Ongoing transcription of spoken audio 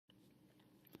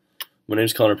My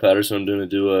name's Conor Patterson. I'm going to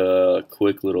do a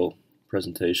quick little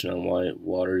presentation on why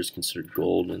water is considered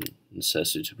gold and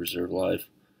necessity to preserve life.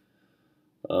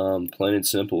 Plain and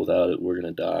simple, without it, we're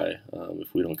going to die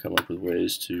if we don't come up with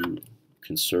ways to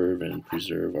conserve and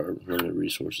preserve our limited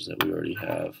resources that we already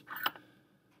have.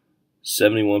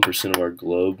 71% of our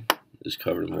globe is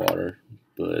covered in water,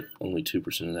 but only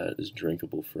 2% of that is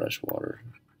drinkable fresh water,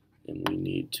 and we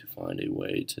need to find a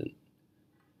way to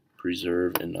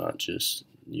preserve and not just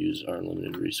use our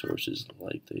limited resources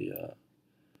like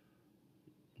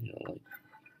like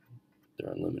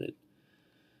they're unlimited.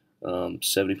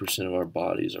 70% of our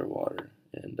bodies are water,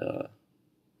 and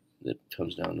it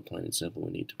comes down to plain and simple: we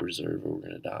need to preserve or we're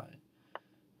going to die.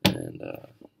 And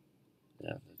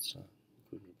yeah, that's